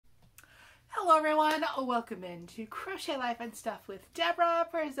Hello everyone, welcome into Crochet Life and Stuff with Deborah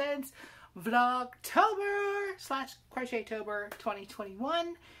presents Vlogtober / Crochettober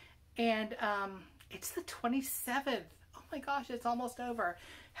 2021, and it's the 27th. Oh my gosh, it's almost over.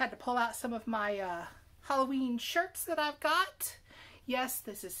 Had to pull out some of my Halloween shirts that I've got. Yes,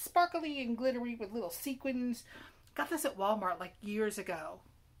 this is sparkly and glittery with little sequins. Got this at Walmart like years ago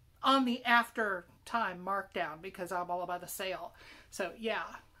on the after time markdown because I'm all about the sale. So yeah.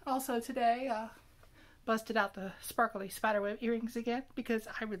 Also today, busted out the sparkly spiderweb earrings again because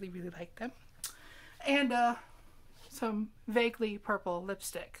I really like them. And some vaguely purple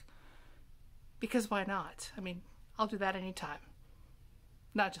lipstick. Because why not? I mean, I'll do that anytime.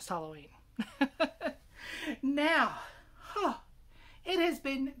 Not just Halloween. Now, it has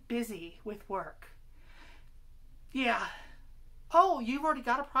been busy with work. Yeah. Oh, you've already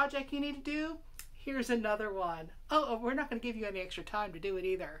got a project you need to do? Here's another one. Oh, we're not going to give you any extra time to do it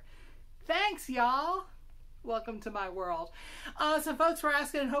either. Thanks, y'all. Welcome to my world. Some folks were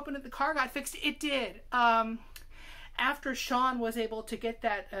asking and hoping that the car got fixed. It did. After Sean was able to get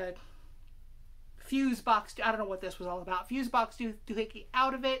that fuse box, I don't know what this was all about, fuse box doohickey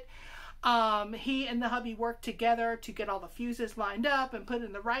out of it. He and the hubby worked together to get all the fuses lined up and put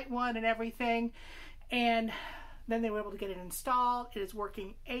in the right one and everything. And then they were able to get it installed. It is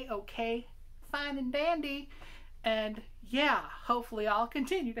working a-okay. Fine and dandy, and yeah, hopefully I'll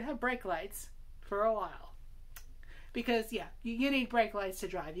continue to have brake lights for a while, because yeah, you need brake lights to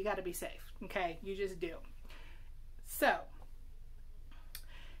drive. You got to be safe, okay? You just do. So,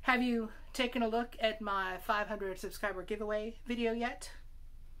 have you taken a look at my 500 subscriber giveaway video yet?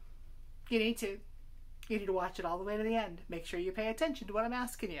 You need to watch it all the way to the end. Make sure you pay attention to what I'm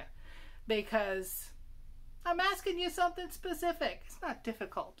asking you, because I'm asking you something specific. It's not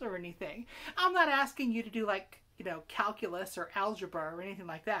difficult or anything. I'm not asking you to do like, you know, calculus or algebra or anything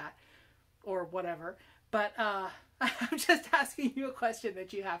like that or whatever. But I'm just asking you a question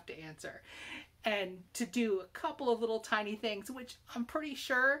that you have to answer. And to do a couple of little tiny things, which I'm pretty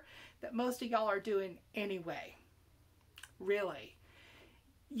sure that most of y'all are doing anyway. Really.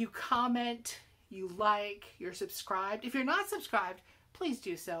 You comment, you like, you're subscribed. If you're not subscribed, please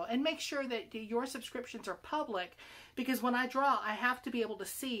do so, and make sure that your subscriptions are public, because when I draw, I have to be able to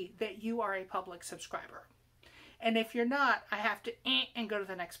see that you are a public subscriber. And if you're not, I have to and go to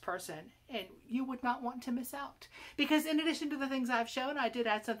the next person, and you would not want to miss out. Because in addition to the things I've shown, I did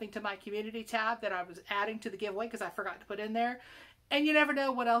add something to my community tab that I was adding to the giveaway because I forgot to put in there. And you never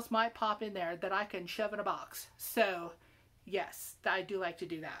know what else might pop in there that I can shove in a box. So yes, I do like to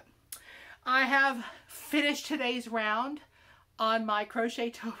do that. I have finished today's round on my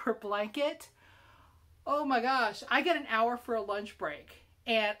Crochettober blanket. Oh my gosh, I get an hour for a lunch break,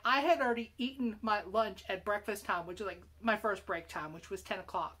 and I had already eaten my lunch at breakfast time, which is like my first break time, which was 10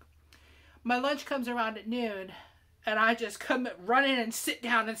 o'clock. My lunch comes around at noon, and I just come run in and sit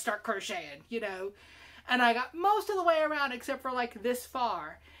down and start crocheting, you know, and I got most of the way around except for like this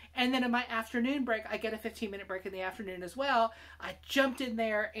far. And then in my afternoon break, I get a 15-minute break in the afternoon as well. I jumped in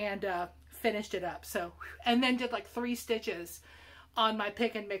there and finished it up. So, and then did like 3 stitches on my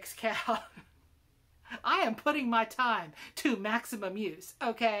pick and mix cow. I am putting my time to maximum use,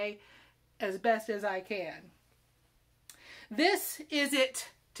 okay? As best as I can. This is it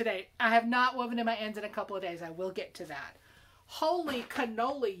today. I have not woven in my ends in a couple of days. I will get to that. Holy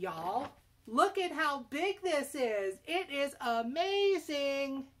cannoli, y'all. Look at how big this is. It is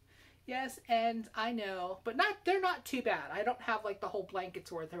amazing. Yes, ends, I know, but they're not too bad. I don't have like the whole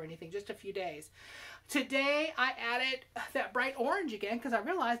blanket's worth or anything, just a few days. Today I added that bright orange again because I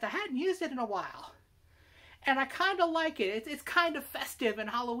realized I hadn't used it in a while. And I kind of like it. It's kind of festive and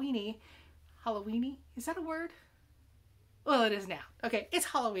Halloweeny. Halloweeny? Is that a word? Well, it is now. Okay, it's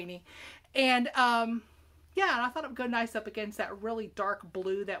Halloweeny. And yeah, and I thought it would go nice up against that really dark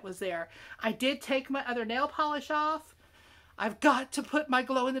blue that was there. I did take my other nail polish off. I've got to put my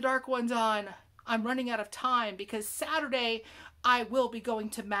glow-in-the-dark ones on. I'm running out of time because Saturday I will be going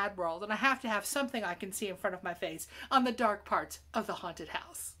to Mad World, and I have to have something I can see in front of my face on the dark parts of the haunted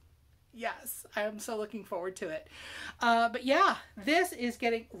house. Yes, I am so looking forward to it. But yeah, this is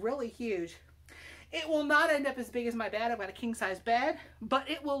getting really huge. It will not end up as big as my bed. I've got a king-size bed, but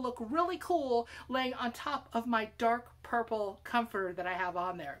it will look really cool laying on top of my dark purple comforter that I have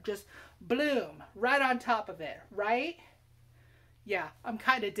on there. Just bloom right on top of it, right? Yeah, I'm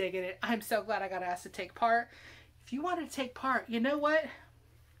kind of digging it. I'm so glad I got asked to take part. If you wanted to take part, you know what?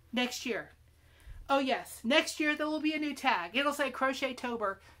 Next year. Oh yes, next year there will be a new tag. It'll say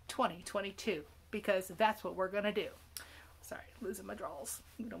Crochettober 2022 because that's what we're going to do. Sorry, losing my drawers.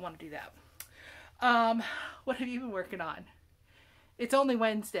 We don't want to do that. What have you been working on? It's only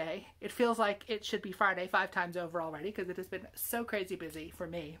Wednesday. It feels like it should be Friday 5 times over already because it has been so crazy busy for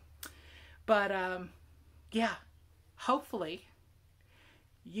me. But yeah, hopefully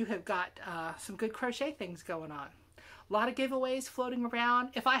you have got some good crochet things going on. A lot of giveaways floating around.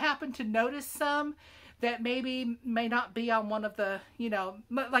 If I happen to notice some that maybe may not be on one of the, you know,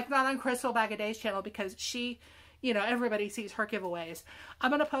 like not on Crystal Bag of Days channel because she, you know, everybody sees her giveaways.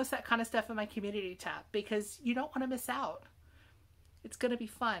 I'm going to post that kind of stuff in my community tab because you don't want to miss out. It's going to be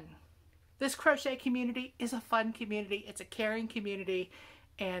fun. This crochet community is a fun community. It's a caring community.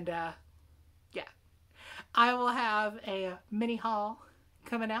 And yeah, I will have a mini haul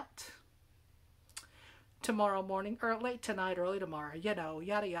coming out tomorrow morning or late tonight, early tomorrow, you know,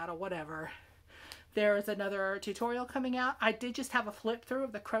 yada yada, whatever. There is another tutorial coming out. I did just have a flip through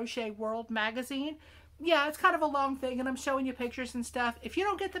of the Crochet World magazine. Yeah, it's kind of a long thing and I'm showing you pictures and stuff. If you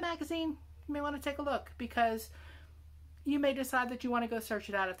don't get the magazine, you may want to take a look because you may decide that you want to go search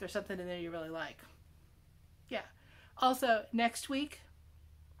it out if there's something in there you really like. Yeah. Also, next week,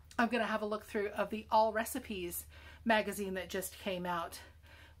 I'm going to have a look through of the All Recipes magazine that just came out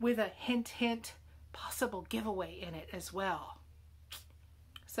with a hint possible giveaway in it as well.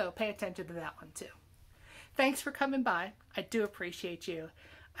 So pay attention to that one too. Thanks for coming by. I do appreciate you.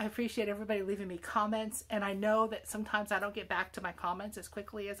 I appreciate everybody leaving me comments, and I know that sometimes I don't get back to my comments as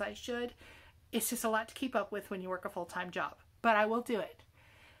quickly as I should. It's just a lot to keep up with when you work a full-time job, but I will do it.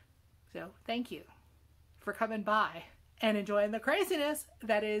 So thank you for coming by and enjoying the craziness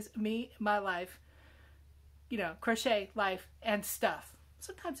that is me, my life, you know, crochet life and stuff.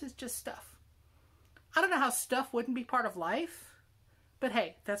 Sometimes it's just stuff. I don't know how stuff wouldn't be part of life, but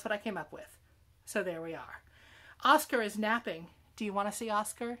hey, that's what I came up with. So there we are. Oscar is napping. Do you want to see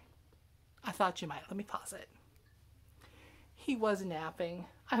Oscar? I thought you might. Let me pause it. He was napping.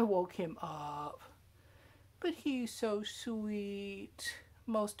 I woke him up. But he's so sweet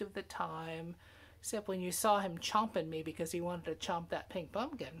most of the time. Except when you saw him chomping me because he wanted to chomp that pink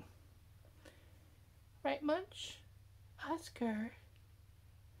pumpkin. Right, Munch? Oscar.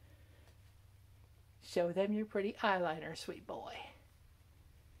 Show them your pretty eyeliner, sweet boy.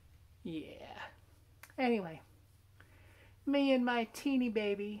 Yeah. Anyway, me and my teeny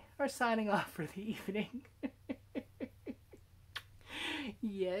baby are signing off for the evening.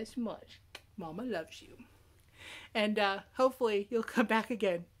 Yes, Munch. Mama loves you. And hopefully you'll come back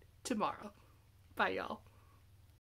again tomorrow. Bye, y'all.